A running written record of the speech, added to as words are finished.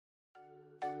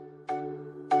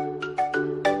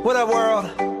What up, world?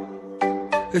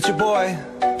 It's your boy,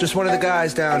 just one of the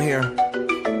guys down here.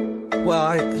 Well,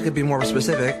 I could be more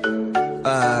specific.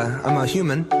 I'm a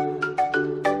human.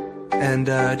 And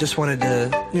just wanted to,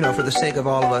 for the sake of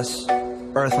all of us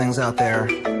earthlings out there,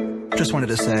 just wanted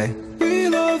to say, we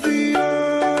love the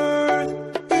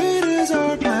earth, it is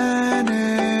our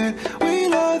planet. We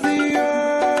love the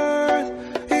earth,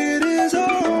 it is our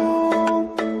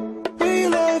home. We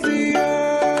love the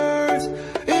earth,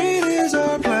 it is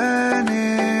our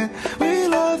planet. We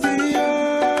love the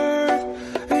earth,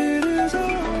 it is our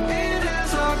home. It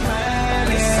is our planet.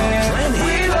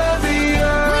 We love the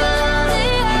earth,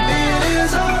 it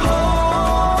is our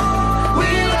home.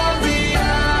 We love the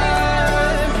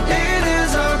earth, it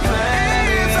is our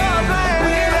planet.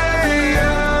 We love the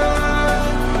earth,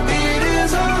 it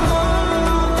is our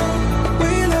home.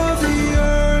 We love the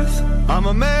earth. I'm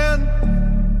a man.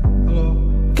 Hello.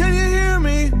 Can you hear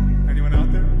me? Anyone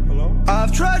out there? Hello?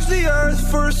 I've trudged the earth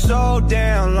for so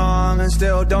damn long and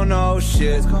still don't know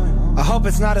shit. I hope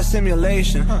it's not a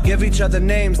simulation. Give each other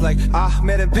names like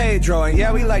Ahmed and Pedro. And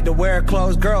yeah, we like to wear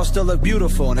clothes, girls still look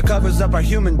beautiful, and it covers up our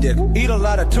human dick. Eat a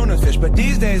lot of tuna fish, but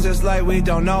these days it's like we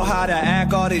don't know how to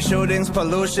act. All these shootings,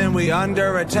 pollution, we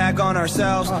under attack on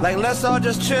ourselves. Like, let's all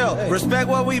just chill, respect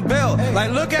what we built.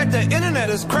 Like, look at the internet,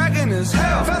 it's cracking as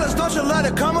hell. Fellas, don't you let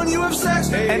it come when you have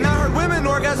sex. And I heard women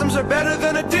orgasms are better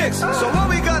than a dick's. So what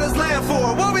we got is land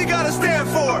for, what we gotta stand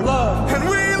for. Love. And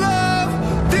we love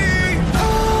the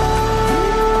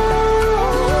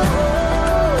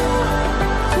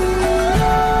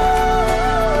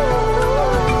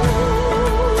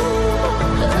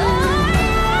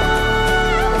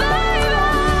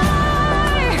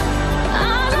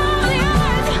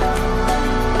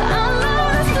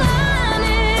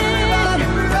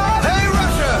Hey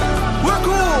Russia, we're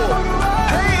cool.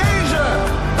 Hey Asia,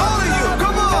 all of you,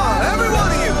 come on, every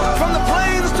one of you, from the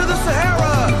plains to the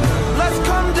Sahara, let's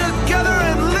come together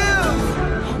and live.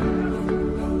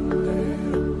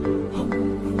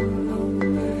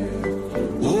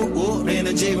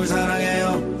 Viene chicos,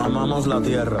 사랑해요. Amamos la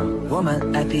tierra.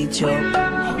 Woman, I beat you.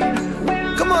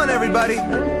 Come on, everybody.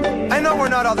 I know we're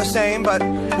not all the same, but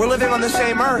we're living on the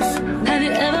same earth. Have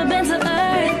you ever been to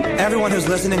Earth? Everyone who's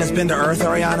listening has been to Earth,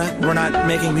 Ariana. We're not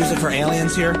making music for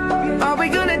aliens here. Are we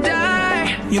gonna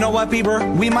die? You know what, Bieber?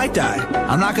 We might die.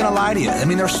 I'm not gonna lie to you. I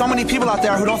mean, there's so many people out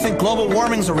there who don't think global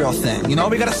warming's a real thing. We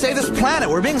gotta save this planet.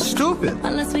 We're being stupid.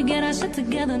 Unless we get our shit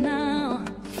together now.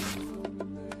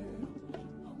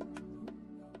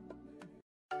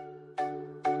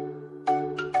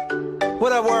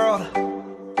 What up, world?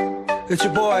 It's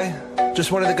your boy,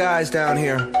 just one of the guys down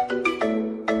here.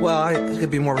 Well, I could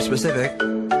be more specific.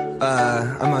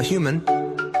 I'm a human.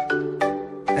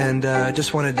 And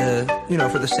just wanted to,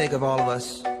 for the sake of all of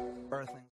us